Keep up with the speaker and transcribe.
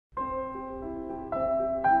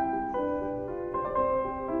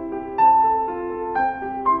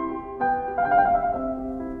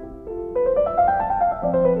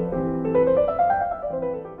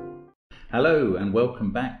Hello and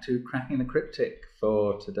welcome back to Cracking the Cryptic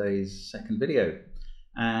for today's second video.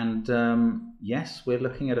 And yes, we're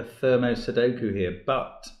looking at a Thermo Sudoku here,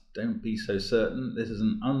 but don't be so certain. This is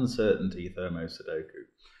an uncertainty Thermo Sudoku,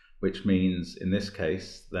 which means in this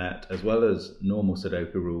case that as well as normal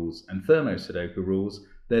Sudoku rules and Thermo Sudoku rules,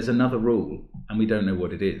 there's another rule and we don't know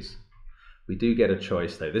what it is. We do get a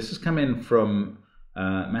choice though. This has come in from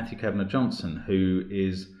Matthew Kavanagh Johnson, who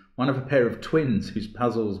is one of a pair of twins whose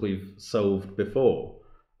puzzles we've solved before,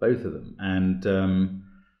 both of them. And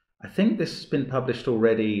I think this has been published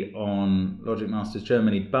already on Logic Masters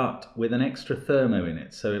Germany, but with an extra Thermo in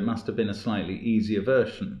it, so it must have been a slightly easier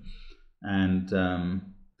version. And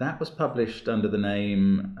that was published under the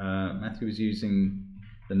name, Matthew was using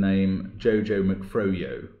the name Jojo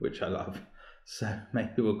McFroyo, which I love. So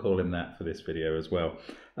maybe we'll call him that for this video as well.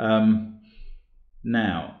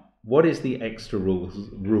 Now, what is the extra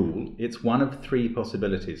rule? It's one of three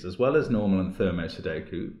possibilities. As well as normal and Thermo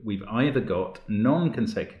Sudoku, we've either got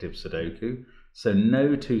non-consecutive Sudoku, so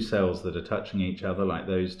no two cells that are touching each other like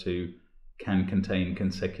those two can contain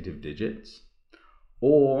consecutive digits,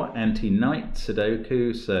 or anti-knight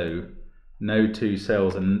Sudoku, so no two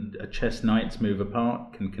cells and a chess knights move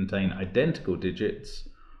apart can contain identical digits,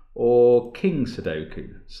 or king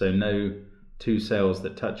Sudoku, so no two cells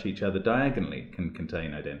that touch each other diagonally can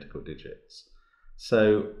contain identical digits.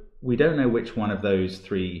 So we don't know which one of those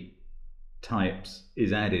three types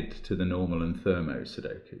is added to the normal and Thermo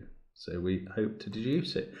Sudoku. So we hope to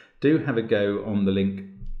deduce it. Do have a go on the link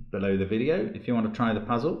below the video if you want to try the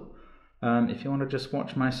puzzle. If you want to just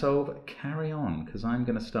watch my solve, carry on, because I'm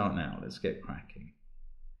going to start now. Let's get cracking.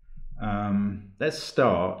 Let's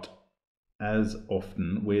start as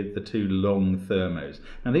often with the two long thermos.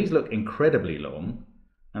 Now these look incredibly long,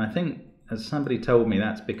 and I think, as somebody told me,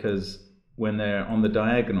 that's because when they're on the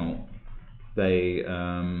diagonal, they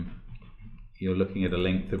you're looking at a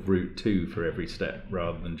length of √2 for every step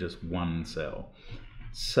rather than just one cell.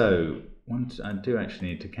 So I do actually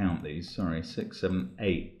need to count these. Sorry, 6, 7,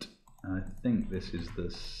 8. I think this is the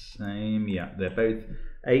same. Yeah, they're both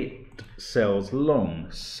 8 cells long.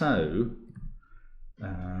 So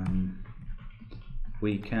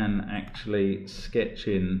we can actually sketch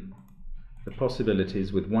in the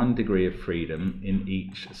possibilities with 1 degree of freedom in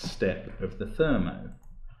each step of the thermo.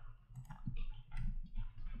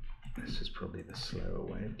 This is probably the slower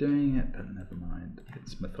way of doing it, but never mind,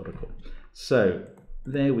 it's methodical. So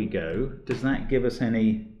there we go. Does that give us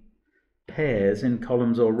any pairs in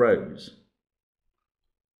columns or rows?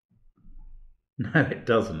 No, it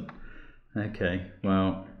doesn't. Okay,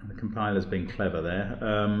 well, the compiler's been clever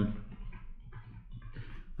there.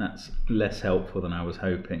 That's less helpful than I was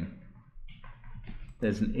hoping.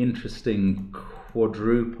 There's an interesting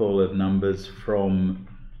quadruple of numbers from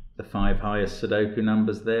the 5 highest Sudoku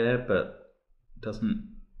numbers there, but doesn't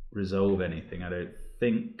resolve anything, I don't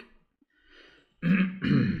think.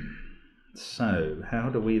 So, how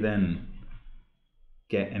do we then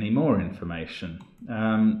get any more information?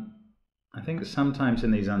 I think sometimes in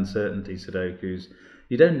these uncertainty Sudokus,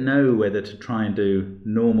 you don't know whether to try and do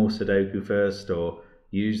normal Sudoku first, or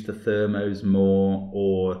use the thermos more,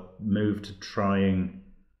 or move to trying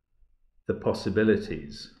the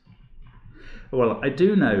possibilities. Well, I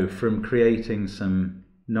do know from creating some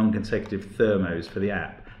non-consecutive thermos for the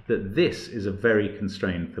app that this is a very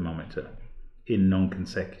constrained thermometer in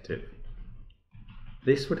non-consecutive.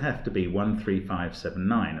 This would have to be 1, 3, 5, 7,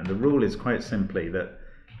 9, and the rule is quite simply that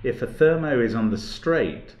if a thermo is on the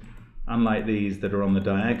straight, unlike these that are on the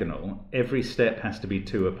diagonal, every step has to be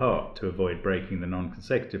 2 apart to avoid breaking the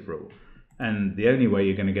non-consecutive rule. And the only way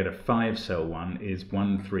you're going to get a 5-cell one is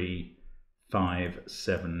 1, 3, 5,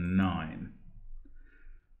 7, 9.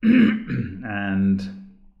 And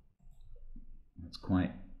it's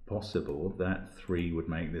quite possible that 3 would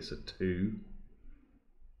make this a 2,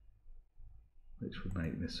 which would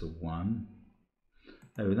make this a 1.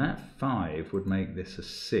 Oh, that 5 would make this a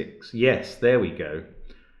 6. Yes, there we go.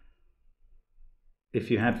 If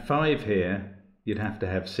you had 5 here, you'd have to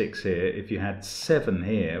have 6 here. If you had 7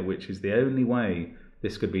 here, which is the only way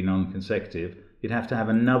this could be non-consecutive, you'd have to have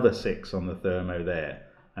another 6 on the thermo there,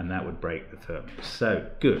 and that would break the thermo. So,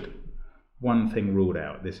 good. One thing ruled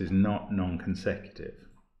out. This is not non-consecutive.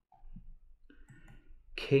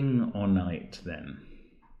 King or knight, then?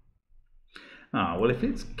 Ah, well, if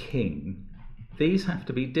it's king, these have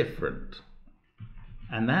to be different.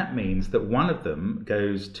 And that means that one of them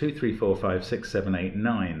goes 2, 3, 4, 5, 6, 7, 8,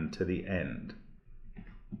 9 to the end.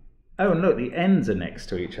 Oh, and look, the ends are next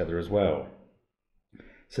to each other as well.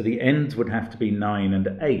 So the ends would have to be 9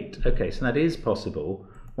 and 8. Okay, so that is possible.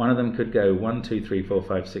 One of them could go 1, 2, 3, 4,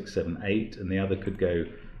 5, 6, 7, 8, and the other could go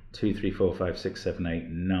 2, 3, 4, 5, 6, 7, 8,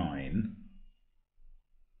 9.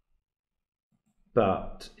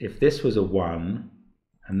 But if this was a 1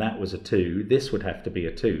 and that was a 2, this would have to be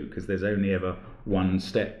a 2 because there's only ever 1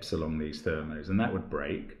 steps along these thermos, and that would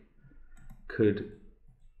break. Could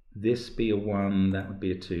this be a 1? That would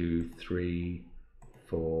be a 2, 3,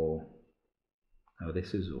 4. Oh,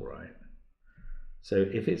 this is all right. So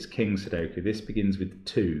if it's King Sudoku, this begins with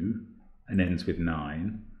 2 and ends with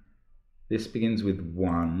 9. This begins with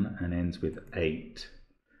 1 and ends with 8.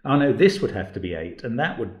 Oh no, this would have to be 8, and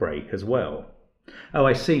that would break as well. Oh,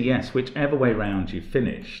 I see, yes, whichever way round you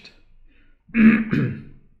finished,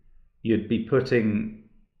 you'd be putting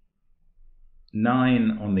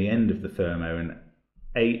 9 on the end of the thermo and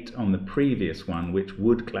 8 on the previous one, which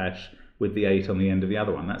would clash with the 8 on the end of the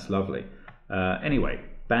other one. That's lovely. Anyway,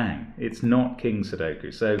 bang, it's not King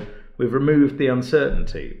Sudoku. So we've removed the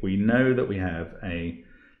uncertainty. We know that we have a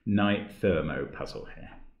knight thermo puzzle here.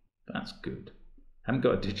 That's good. Haven't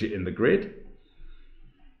got a digit in the grid,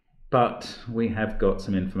 but we have got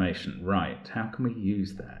some information. Right, how can we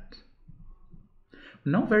use that?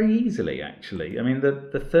 Not very easily, actually. I mean,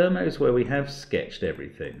 the thermos where we have sketched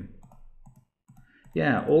everything,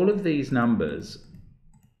 yeah, all of these numbers,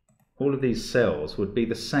 all of these cells would be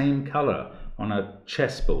the same colour on a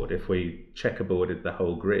chessboard if we checkerboarded the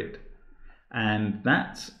whole grid. And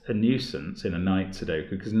that's a nuisance in a knight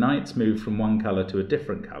Sudoku because knights move from one colour to a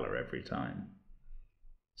different colour every time.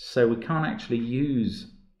 So we can't actually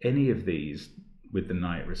use any of these with the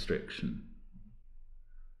knight restriction,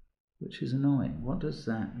 which is annoying. What does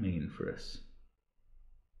that mean for us?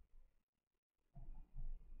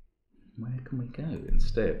 Where can we go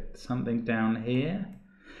instead? Something down here?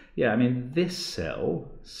 Yeah, I mean, this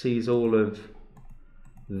cell sees all of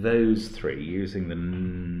those three using the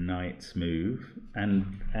knight's move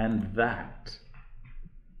and that.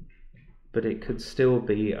 But it could still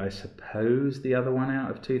be, I suppose, the other one out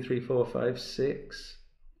of 2, 3, 4, 5, 6.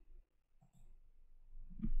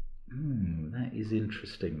 That is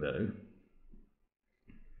interesting, though.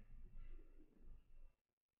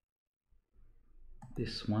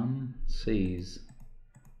 This one sees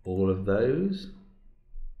all of those.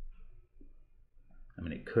 I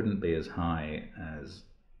mean, it couldn't be as high as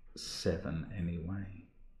 7 anyway.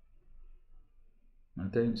 I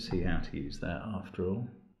don't see how to use that after all.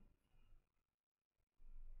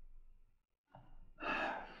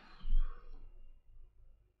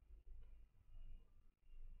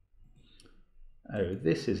 Oh,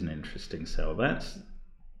 this is an interesting cell.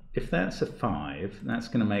 If that's a 5, that's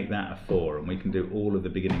going to make that a 4, and we can do all of the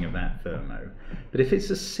beginning of that thermo. But if it's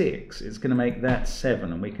a 6, it's going to make that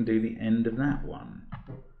 7, and we can do the end of that one.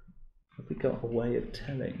 Have we got a way of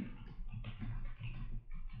telling?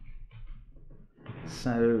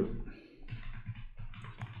 So,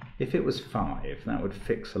 if it was 5, that would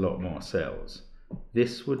fix a lot more cells.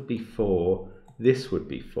 This would be 4, this would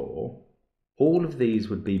be 4. All of these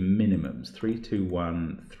would be minimums, 3, 2,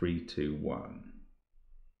 1, 3, 2, 1.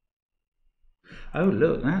 Oh,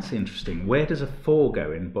 look, that's interesting. Where does a 4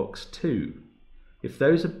 go in box 2? If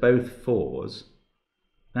those are both 4s,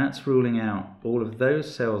 that's ruling out all of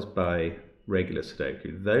those cells by regular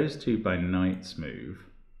Sudoku, those two by knight's move,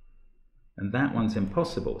 and that one's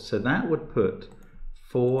impossible. So that would put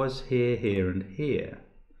 4s here, here, and here.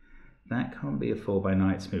 That can't be a 4 by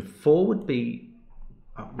knight's move. 4 would be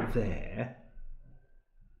up there.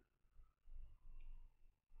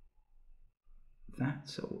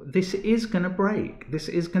 That's all. This is going to break. This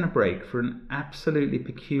is going to break for an absolutely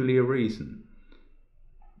peculiar reason.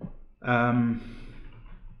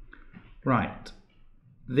 Right.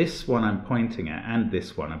 This one I'm pointing at and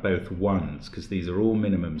this one are both 1s because these are all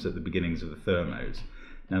minimums at the beginnings of the thermos.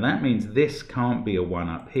 Now that means this can't be a 1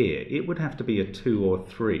 up here. It would have to be a 2 or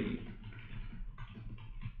 3.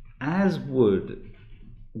 As would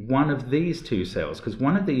one of these two cells, because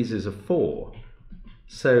one of these is a 4.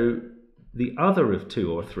 So the other of 2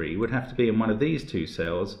 or 3 would have to be in one of these two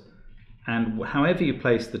cells, and however you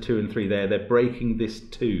place the 2 and 3 there, they're breaking this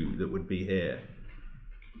 2 that would be here.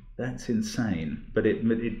 That's insane, but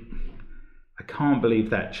I can't believe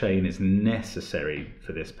that chain is necessary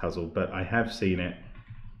for this puzzle, but I have seen it,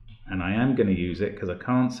 and I am going to use it because I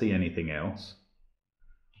can't see anything else.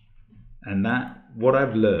 And what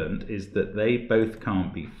I've learned is that they both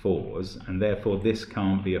can't be 4s, and therefore this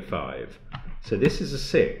can't be a 5. So this is a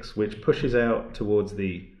 6, which pushes out towards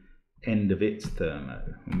the end of its thermo.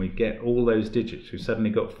 And we get all those digits. We've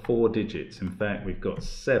suddenly got 4 digits. In fact, we've got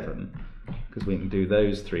 7, because we can do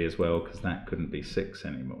those 3 as well, because that couldn't be 6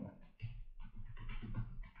 anymore.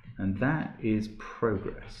 And that is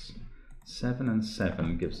progress. 7 and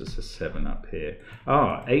 7 gives us a 7 up here.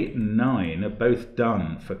 8 and 9 are both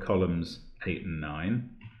done for columns 8 and 9.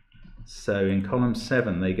 So in column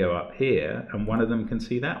 7 they go up here, and one of them can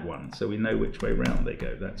see that one. So we know which way round they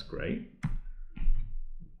go. That's great.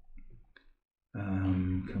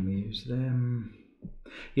 Can we use them?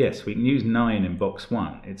 Yes, we can use 9 in box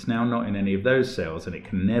 1. It's now not in any of those cells, and it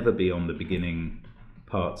can never be on the beginning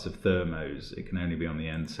parts of thermos. It can only be on the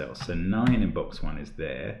end cells. So 9 in box 1 is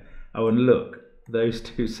there. Oh, and look, those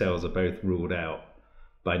two cells are both ruled out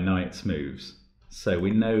by Knight's moves. So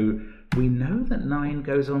we know that 9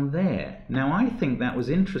 goes on there. Now I think that was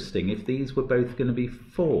interesting if these were both going to be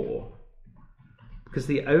 4, because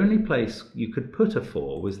the only place you could put a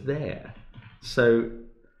 4 was there. So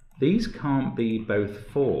these can't be both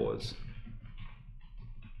 4s.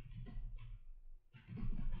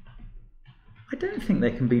 I don't think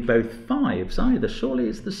they can be both 5s either. Surely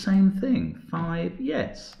it's the same thing. 5,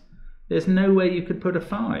 yes. There's no way you could put a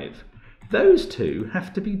 5. Those two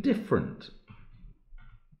have to be different.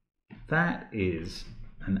 That is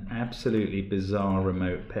an absolutely bizarre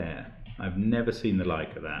remote pair. I've never seen the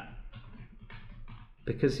like of that.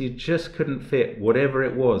 Because you just couldn't fit whatever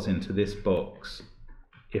it was into this box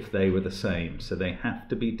if they were the same. So they have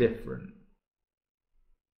to be different.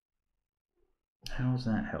 How does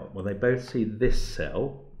that help? Well, they both see this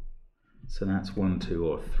cell. So that's 1, 2,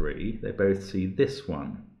 or 3. They both see this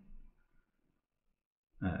one.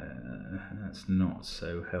 That's not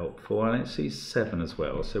so helpful. And it sees 7 as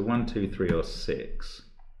well. So 1, 2, 3, or 6.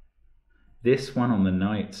 This one on the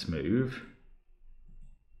Knight's move,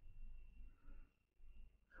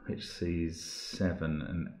 which sees 7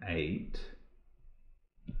 and 8.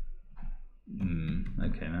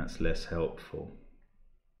 Okay, that's less helpful.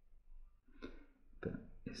 But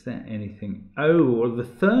is there anything? Oh, well, the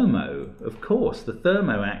Thermo, of course. The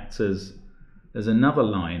Thermo acts as another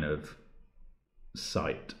line of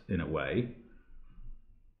sight in a way.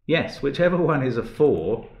 Yes, whichever one is a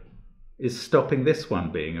 4 is stopping this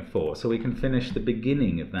one being a 4. So we can finish the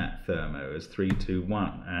beginning of that Thermo as 3, 2,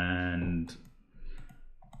 1.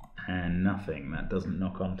 And nothing. That doesn't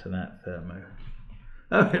knock onto that Thermo.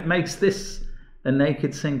 Oh, it makes this a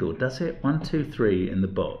naked single, does it? 1, 2, 3 in the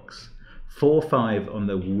box. 4, 5 on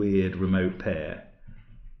the weird remote pair.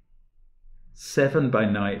 7 by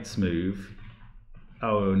Knight's move.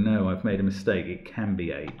 Oh no, I've made a mistake. It can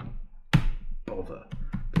be 8. Bother.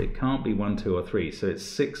 But it can't be 1, 2, or 3. So it's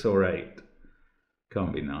 6 or 8.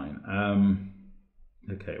 Can't be 9.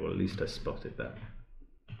 Okay, well at least I spotted that.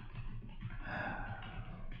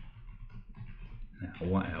 Now,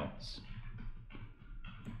 what else?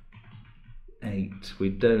 8. We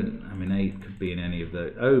don't, I mean 8 could be in any of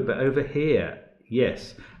those. Oh, but over here,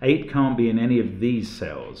 yes. 8 can't be in any of these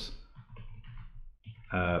cells.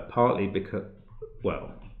 Partly because,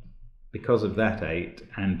 well, because of that 8,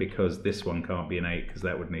 and because this one can't be an 8 because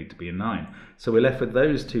that would need to be a 9. So we're left with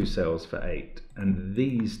those two cells for 8 and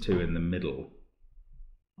these two in the middle,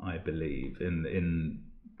 I believe, in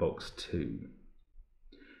box 2.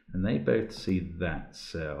 And they both see that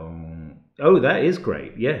cell. Oh, that is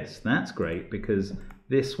great. Yes, that's great because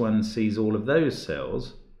this one sees all of those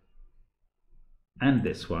cells and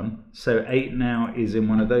this one. So 8 now is in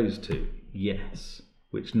one of those two. Yes.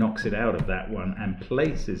 Which knocks it out of that one and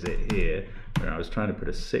places it here, where I was trying to put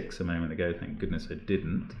a 6 a moment ago. Thank goodness I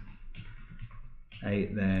didn't.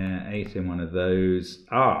 8 there, 8 in one of those.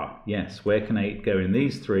 Ah, yes, where can 8 go in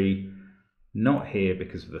these 3? Not here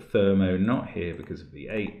because of the Thermo, not here because of the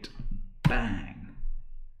 8. Bang!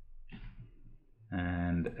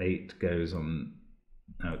 And 8 goes on,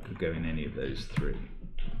 oh, it could go in any of those 3.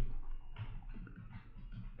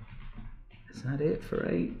 Is that it for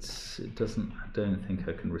 8s? It doesn't, I don't think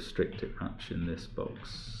I can restrict it much in this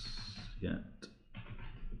box yet.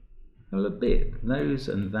 Well, a bit. Those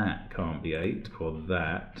and that can't be 8, or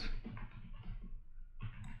that.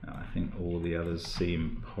 No, I think all the others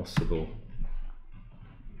seem possible.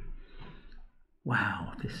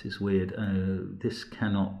 Wow, this is weird. This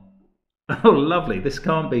cannot... Oh, lovely. This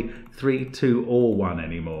can't be 3, 2, or 1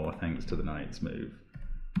 anymore, thanks to the Knight's move.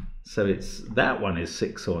 So it's, that one is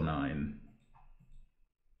 6 or 9.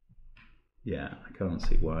 Yeah, I can't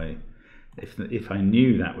see why. If I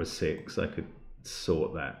knew that was 6, I could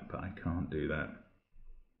sort that, but I can't do that.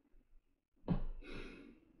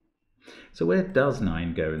 So where does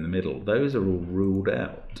 9 go in the middle? Those are all ruled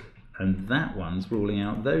out, and that one's ruling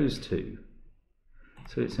out those two.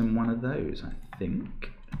 So it's in one of those, I think.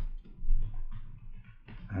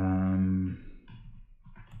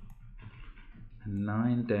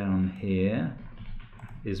 9 down here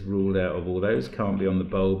is ruled out of all those, can't be on the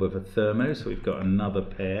bulb of a Thermo, so we've got another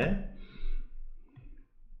pair.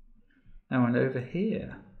 Oh, and over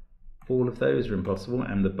here, all of those are impossible,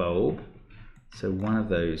 and the bulb. So one of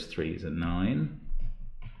those three is a 9.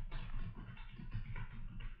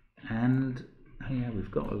 And, oh yeah,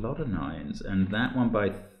 we've got a lot of 9s. And that one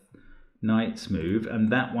by Knight's move,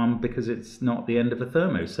 and that one because it's not the end of a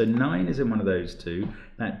thermo. So 9 is in one of those two.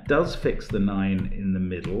 That does fix the 9 in the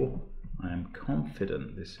middle. I am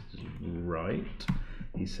confident this is right,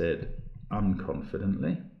 he said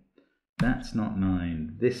unconfidently. That's not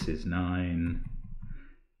 9. This is 9.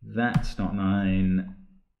 That's not 9.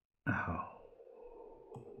 Oh,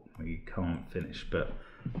 we can't finish, but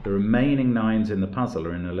the remaining 9s in the puzzle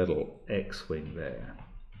are in a little X-wing there.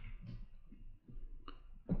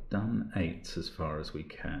 Done 8s as far as we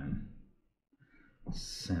can.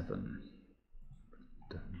 7.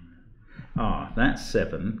 Ah, that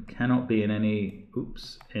 7 cannot be in any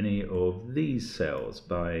of these cells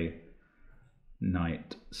by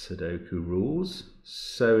Knight Sudoku rules.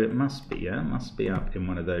 So it must be, yeah, it must be up in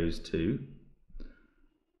one of those two.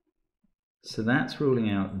 So that's ruling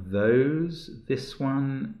out those. This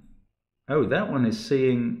one, oh, that one is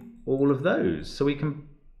seeing all of those. So we can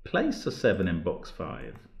place a 7 in box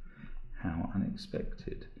 5. How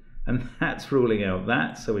unexpected. And that's ruling out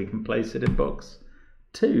that, so we can place it in box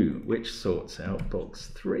 2, which sorts out box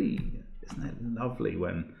 3. Isn't it lovely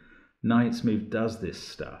when Knight's Move does this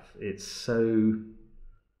stuff? It's so,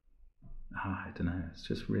 I don't know, it's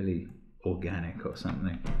just really organic or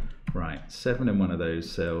something. Right, 7 in one of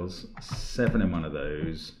those cells, 7 in one of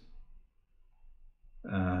those.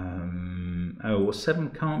 Oh, well,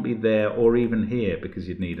 7 can't be there or even here because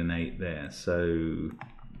you'd need an 8 there. So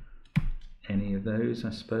any of those, I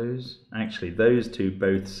suppose. Actually, those two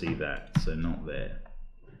both see that, so not there.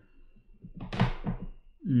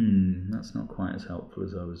 That's not quite as helpful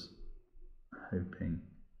as I was hoping.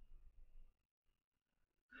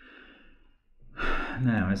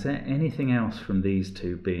 Now, is there anything else from these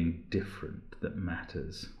two being different that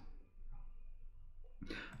matters?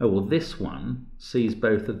 Oh, well, this one sees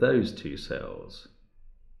both of those two cells.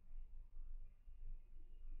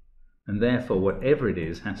 And therefore, whatever it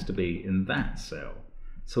is has to be in that cell.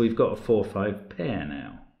 So we've got a 4-5 pair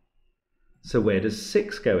now. So where does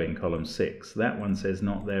 6 go in column 6? That one says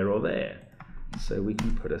not there or there. So we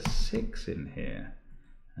can put a 6 in here.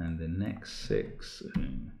 And the next 6,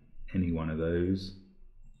 any one of those.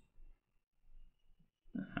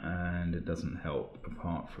 And it doesn't help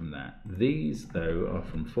apart from that. These, though, are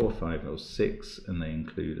from 4, 5, or 6, and they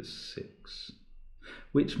include a 6.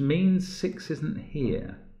 Which means 6 isn't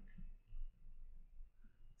here.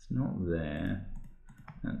 It's not there.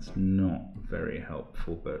 That's not very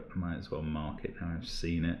helpful, but I might as well mark it now I've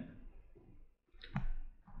seen it.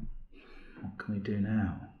 What can we do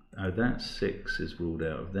now? Oh, that 6 is ruled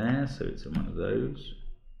out of there, so it's in one of those.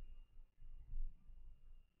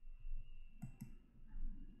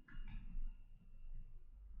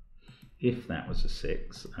 If that was a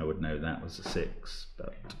 6, I would know that was a 6,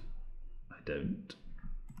 but I don't.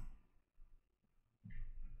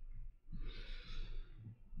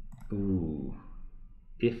 Ooh.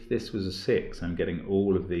 If this was a 6, I'm getting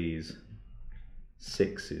all of these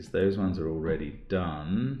 6s. Those ones are already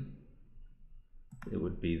done. It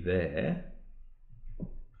would be there.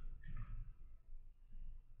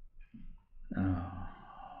 Oh.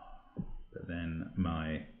 But then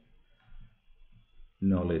my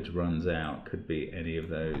knowledge runs out. Could be any of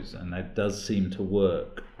those. And that does seem to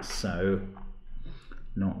work. So,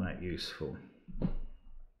 not that useful.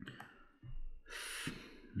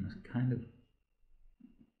 It's kind of...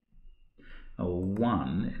 Oh,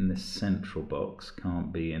 1 in this central box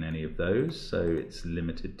can't be in any of those, so it's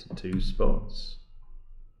limited to 2 spots.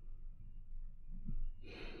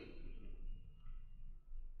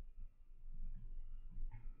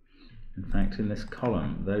 In fact, in this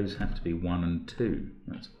column, those have to be 1 and 2.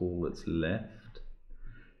 That's all that's left.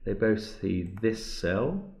 They both see this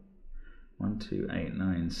cell. 1, 2, 8,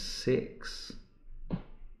 9, 6.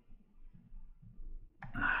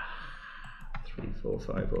 3, 4,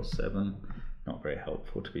 5, or 7. Not very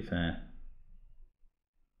helpful, to be fair.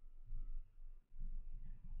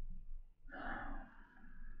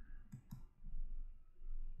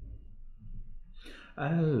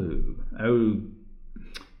 Oh,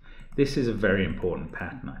 this is a very important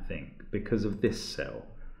pattern, I think, because of this cell.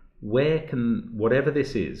 Where can, whatever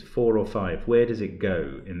this is, 4 or 5, where does it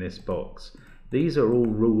go in this box? These are all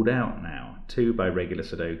ruled out now. 2 by regular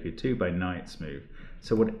Sudoku, 2 by Knight's Move.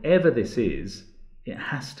 So whatever this is, it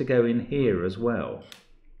has to go in here as well.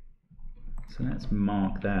 So let's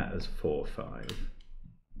mark that as 4, 5.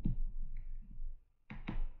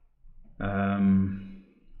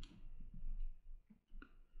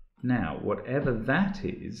 Now, whatever that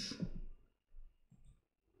is,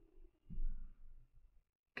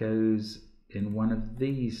 goes in one of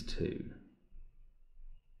these two.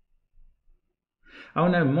 Oh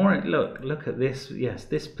no, more, look at this, yes,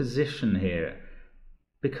 this position here.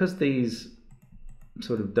 Because these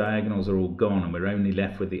sort of diagonals are all gone and we're only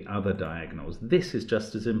left with the other diagonals, this is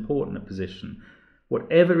just as important a position.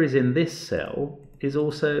 Whatever is in this cell is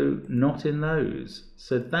also not in those.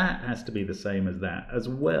 So that has to be the same as that as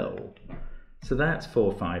well. So that's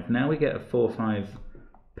 4, 5. Now we get a 4, 5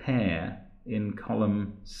 pair in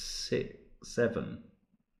column 6, 7.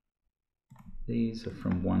 These are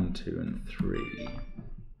from 1, 2 and 3.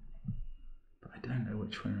 But I don't know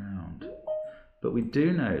which way around. But we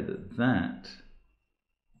do know that that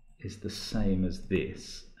is the same as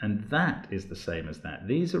this. And that is the same as that.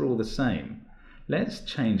 These are all the same. Let's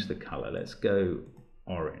change the colour. Let's go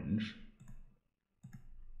orange.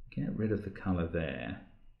 Get rid of the colour there.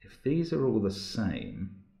 If these are all the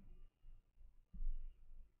same,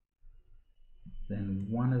 then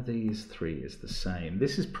one of these three is the same.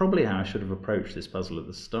 This is probably how I should have approached this puzzle at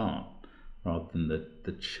the start, rather than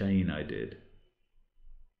the chain I did.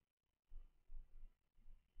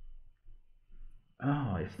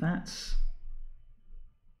 Oh,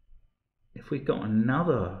 if we got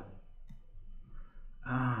another,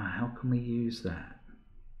 how can we use that?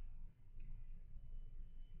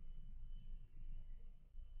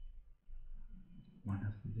 One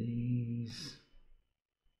of these.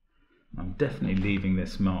 I'm definitely leaving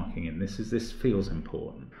this marking in. This feels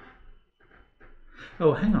important.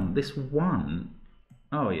 Oh, hang on, this 1.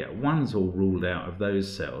 Oh yeah, 1's all ruled out of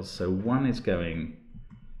those cells. So 1 is going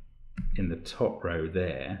in the top row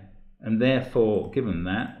there, and therefore, given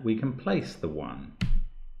that, we can place the 1.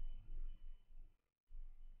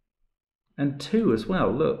 And 2 as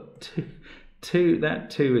well. Look, 2, that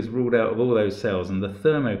 2 is ruled out of all those cells, and the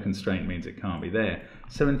Thermo constraint means it can't be there.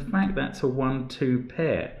 So in fact, that's a 1, 2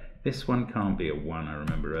 pair. This one can't be a 1, I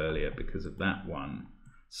remember earlier, because of that 1.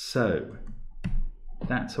 So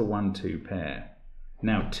that's a 1, 2 pair.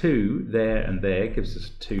 Now 2 there and there gives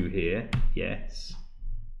us 2 here. Yes.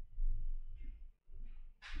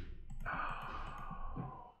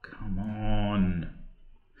 Oh, come on.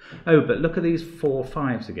 Oh, but look at these 4,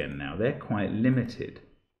 5s again now. They're quite limited.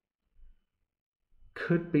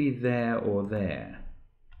 Could be there or there.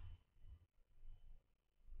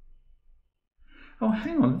 Oh,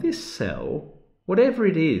 hang on, this cell, whatever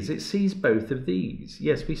it is, it sees both of these.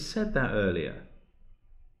 Yes, we said that earlier.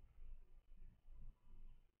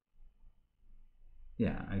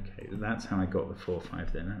 Yeah, okay, that's how I got the 4,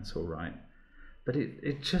 5 then, that's all right. But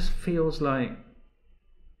it just feels like,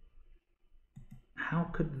 how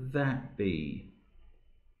could that be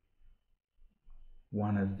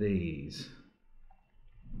one of these?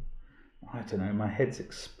 I don't know, my head's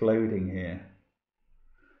exploding here.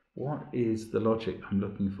 What is the logic I'm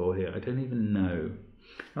looking for here? I don't even know.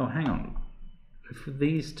 Oh, hang on. If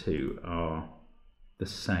these two are the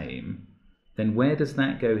same, then where does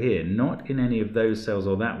that go here? Not in any of those cells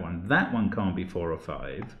or that one. That one can't be 4 or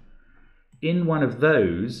 5. In one of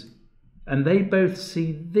those, and they both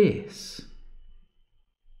see this.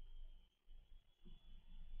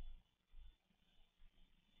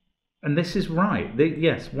 And this is right.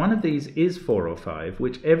 Yes, one of these is 4 or 5,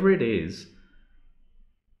 whichever it is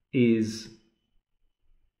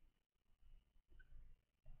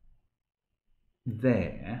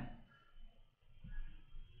there.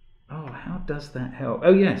 Oh, how does that help?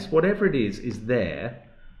 Oh yes, whatever it is there,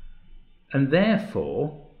 and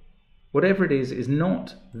therefore whatever it is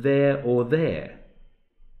not there or there.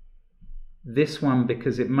 This one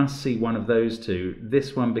because it must see one of those two,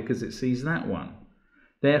 this one because it sees that one.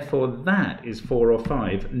 Therefore that is 4 or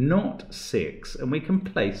 5, not 6, and we can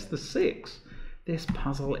place the 6. This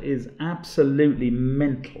puzzle is absolutely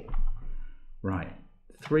mental. Right,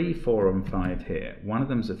 3, 4 and 5 here. One of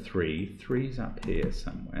them's a 3, 3's up here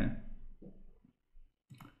somewhere.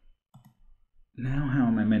 Now how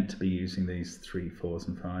am I meant to be using these 3, 4s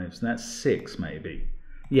and 5s? That's 6 maybe.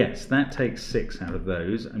 Yes, that takes 6 out of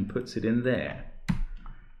those and puts it in there.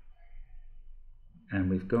 And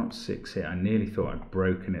we've got 6 here. I nearly thought I'd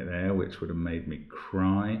broken it there, which would have made me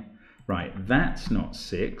cry. Right, that's not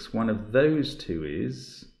 6. One of those two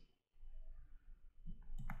is...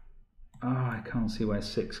 Oh, I can't see where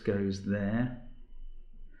 6 goes there.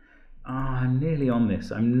 I'm nearly on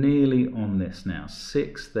this. I'm nearly on this now.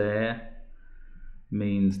 6 there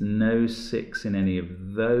means no 6 in any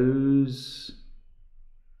of those.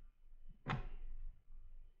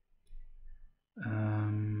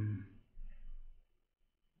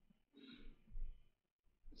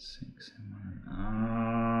 6 and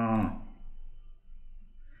 1.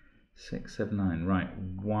 6, 7, 9. Right,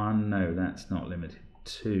 1. No, that's not limited.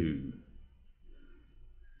 2.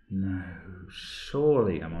 No,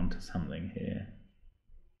 surely I'm onto something here.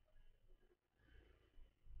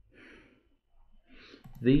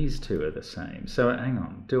 These two are the same. So hang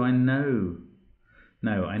on, do I know?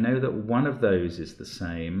 No, I know that one of those is the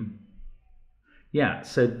same. Yeah,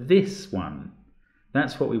 so this one,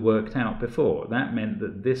 that's what we worked out before. That meant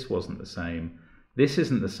that this wasn't the same. This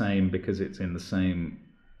isn't the same because it's in the same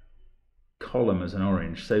column as an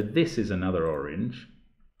orange. So this is another orange.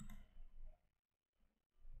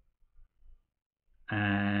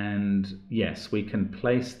 And yes, we can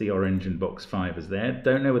place the orange in box 5 as there.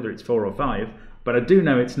 Don't know whether it's 4 or 5, but I do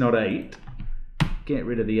know it's not 8. Get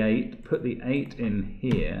rid of the 8, put the 8 in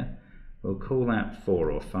here. We'll call that 4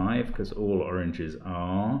 or 5 because all oranges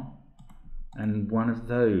are. And one of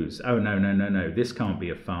those, oh no, this can't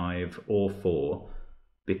be a 5 or 4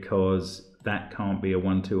 because that can't be a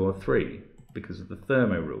 1, 2 or 3 because of the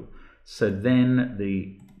Thermo rule. So then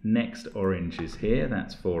the next orange is here,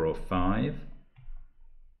 that's 4 or 5.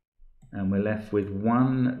 And we're left with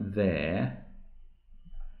 1 there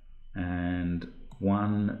and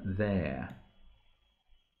 1 there,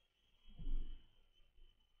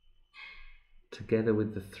 together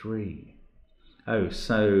with the 3. Oh,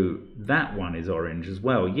 so that one is orange as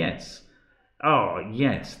well, yes. Oh,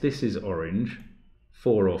 yes, this is orange,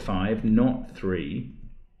 4 or 5, not 3.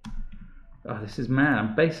 Oh, this is mad.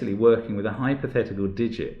 I'm basically working with a hypothetical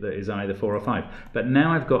digit that is either 4 or 5. But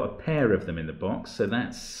now I've got a pair of them in the box, so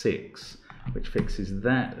that's 6, which fixes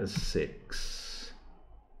that as 6.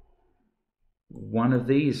 One of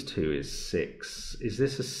these two is 6. Is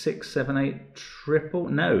this a 6, 7, 8 triple?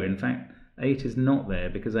 No, in fact, 8 is not there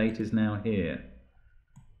because 8 is now here.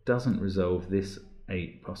 Doesn't resolve this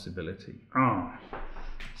 8 possibility. Ah,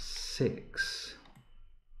 6.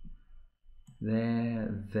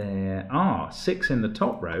 There. Ah, 6 in the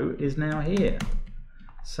top row is now here.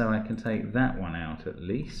 So I can take that one out at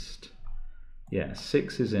least. Yeah,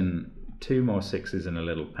 6 is in, 2 more 6s in a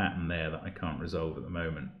little pattern there that I can't resolve at the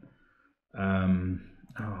moment.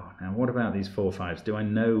 Oh, now what about these 4, 5s? Do I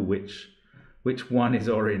know which one is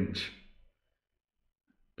orange?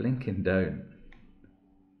 Blinking don't.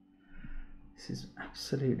 This is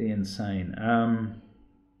absolutely insane.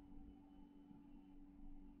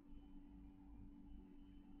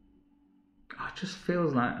 It just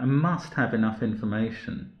feels like I must have enough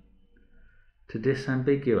information to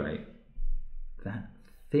disambiguate that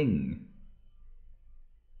thing.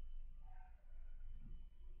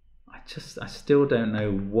 I still don't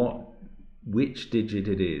know which digit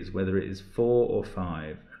it is, whether it is 4 or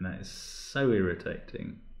 5, and that is so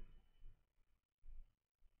irritating.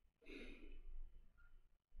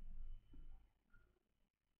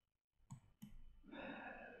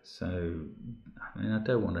 So, I mean, I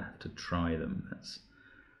don't want to have to try them. That's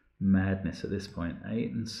madness at this point.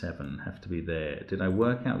 8 and 7 have to be there. Did I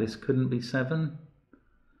work out this couldn't be 7?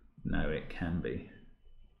 No, it can be.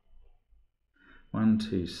 1,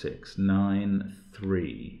 2, 6, 9,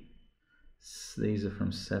 3. These are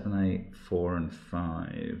from 7, 8, 4 and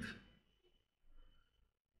 5.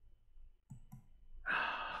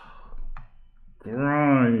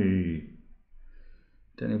 Right.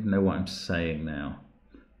 Don't even know what I'm saying now.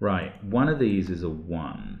 Right, one of these is a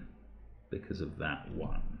 1 because of that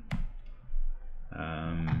 1.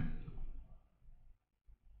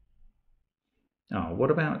 Oh, what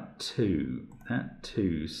about 2? That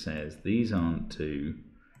 2 says these aren't 2,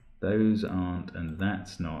 those aren't, and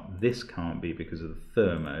that's not. This can't be because of the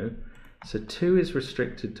Thermo. So 2 is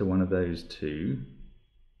restricted to one of those 2,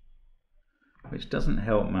 which doesn't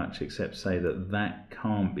help much except say that that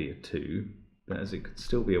can't be a 2, but as it could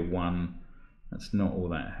still be a 1, that's not all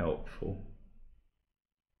that helpful.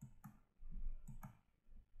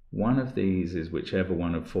 One of these is whichever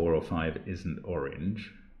one of 4 or 5 isn't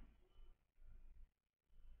orange.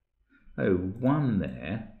 Oh, 1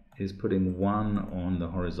 there is putting 1 on the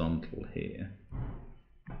horizontal here,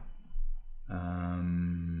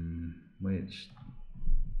 which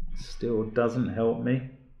still doesn't help me.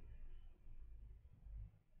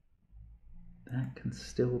 That can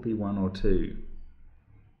still be 1 or 2.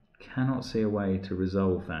 Cannot see a way to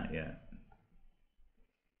resolve that yet.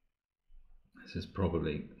 This is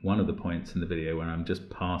probably one of the points in the video where I'm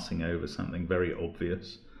just passing over something very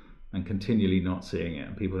obvious and continually not seeing it,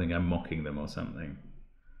 and people think I'm mocking them or something.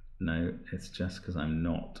 No, it's just because I'm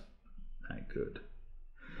not that good.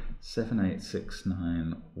 7, 8, 6,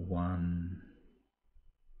 9, 1.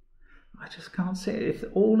 I just can't see it. If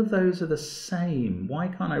all of those are the same, why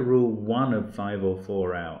can't I rule 1 of 5 or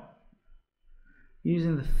 4 out?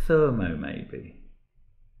 Using the Thermo, maybe.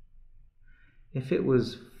 If it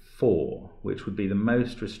was 4, which would be the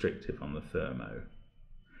most restrictive on the Thermo,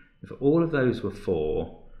 if all of those were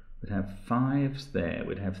 4, We'd have 5s there.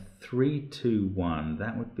 We'd have 3, 2, 1.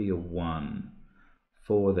 That would be a 1.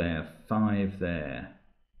 4 there. 5 there.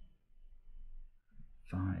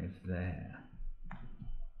 5 there.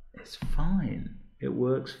 It's fine. It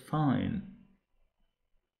works fine.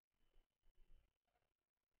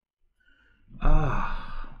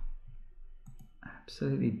 Ah,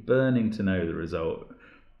 absolutely burning to know the result.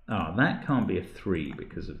 Ah, that can't be a 3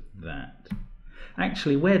 because of that.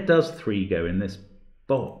 Actually, where does 3 go in this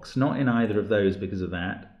box? Not in either of those because of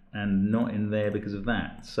that, and not in there because of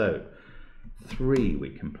that. So 3 we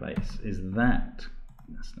can place. Is that?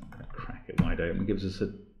 That's not going to crack it wide open. It gives us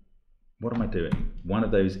a. What am I doing? One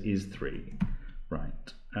of those is 3,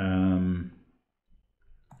 right?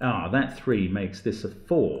 That 3 makes this a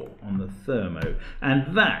 4 on the Thermo,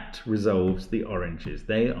 and that resolves the oranges.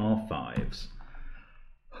 They are 5s.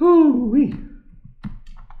 Hoo-wee!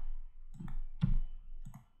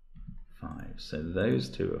 5. So those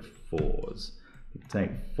two are 4s. We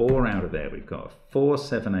take 4 out of there. We've got a 4,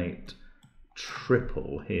 7, 8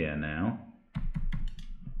 triple here now.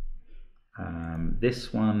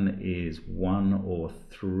 This one is 1 or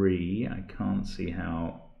 3. I can't see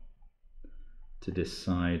how to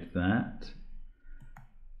decide that.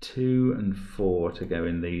 2 and 4 to go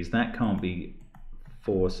in these. That can't be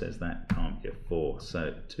 4, says that can't be a 4.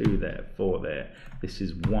 So 2 there, 4 there. This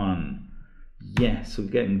is 1. Yes, we're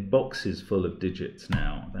getting boxes full of digits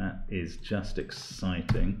now. That is just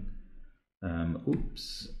exciting.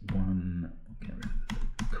 Oops, 1, get rid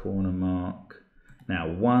of the corner mark. Now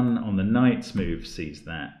 1 on the knight's move sees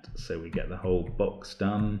that, so we get the whole box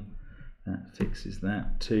done. That fixes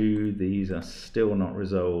that. 2, these are still not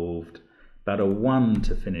resolved. But a 1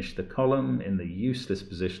 to finish the column in the useless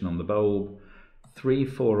position on the bulb. 3,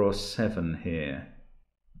 4 or 7 here.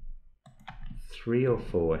 3 or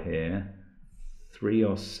 4 here. 3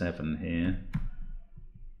 or 7 here.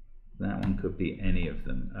 That one could be any of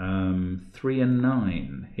them. 3 and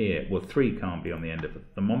 9 here. Well, 3 can't be on the end of a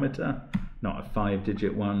thermometer. Not a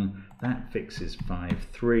 5-digit one. That fixes 5,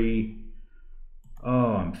 3.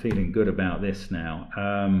 Oh, I'm feeling good about this now.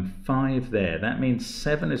 5 there. That means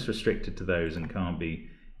 7 is restricted to those and can't be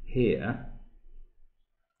here.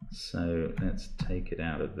 So let's take it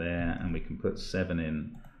out of there, and we can put 7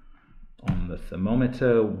 in on the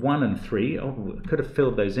thermometer. 1 and 3. Oh, I could have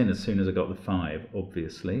filled those in as soon as I got the 5,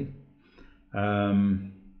 obviously.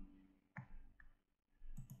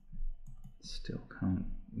 Still can't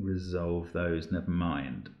resolve those. Never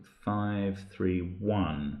mind. 5, 3,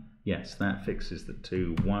 1. Yes, that fixes the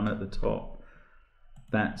 2. 1 at the top.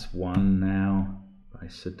 That's 1 now by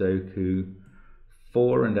Sudoku.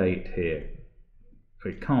 4 and 8 here.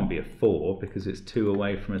 It can't be a 4 because it's 2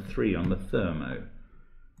 away from a 3 on the Thermo.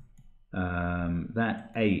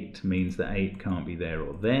 That 8 means that 8 can't be there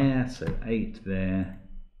or there, so 8 there.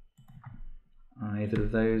 Either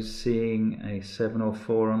of those seeing a 7 or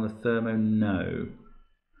 4 on the Thermo? No.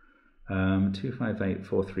 2, 5, 8,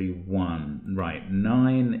 4, 3, 1. Right,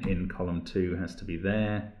 9 in column 2 has to be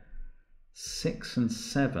there. 6 and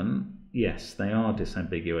 7, yes, they are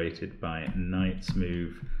disambiguated by knight's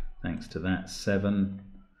move, thanks to that 7.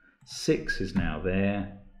 6 is now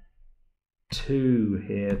there. 2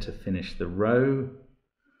 here to finish the row.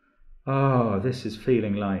 Oh, this is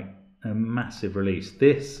feeling like a massive release.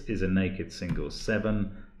 This is a naked single.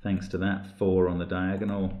 7, thanks to that 4 on the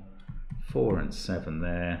diagonal. 4 and 7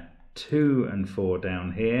 there. 2 and 4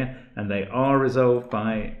 down here, and they are resolved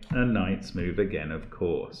by a knight's move again, of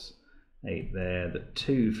course. 8 there. The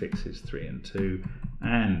 2 fixes 3 and 2.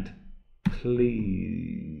 And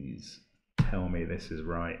please tell me this is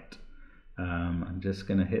right. I'm just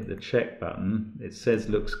going to hit the check button. It says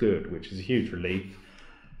looks good, which is a huge relief.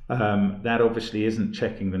 That obviously isn't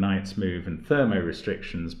checking the knight's move and Thermo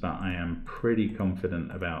restrictions, but I am pretty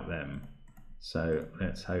confident about them. So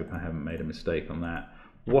let's hope I haven't made a mistake on that.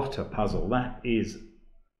 What a puzzle. That is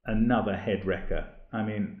another head wrecker. I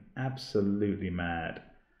mean, absolutely mad.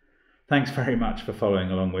 Thanks very much for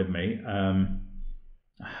following along with me.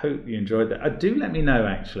 I hope you enjoyed that. Do let me know,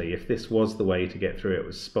 actually, if this was the way to get through it,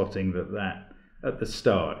 was spotting that at the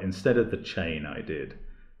start, instead of the chain I did,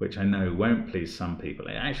 which I know won't please some people.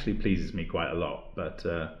 It actually pleases me quite a lot, but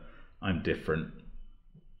I'm different.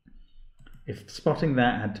 If spotting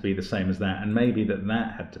that had to be the same as that, and maybe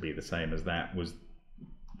that had to be the same as that was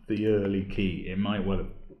the early key, it might well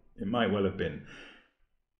have been.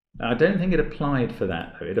 I don't think it applied for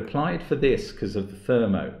that, though. It applied for this because of the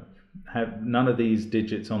Thermo. Have none of these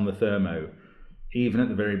digits on the Thermo, even at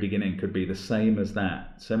the very beginning, could be the same as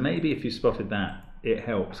that. So maybe if you spotted that, it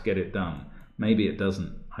helps get it done. Maybe it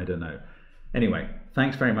doesn't. I don't know. Anyway,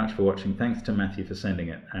 thanks very much for watching. Thanks to Matthew for sending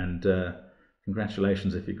it, and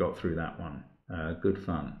Congratulations if you got through that one. Good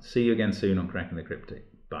fun. See you again soon on Cracking the Cryptic.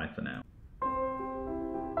 Bye for now.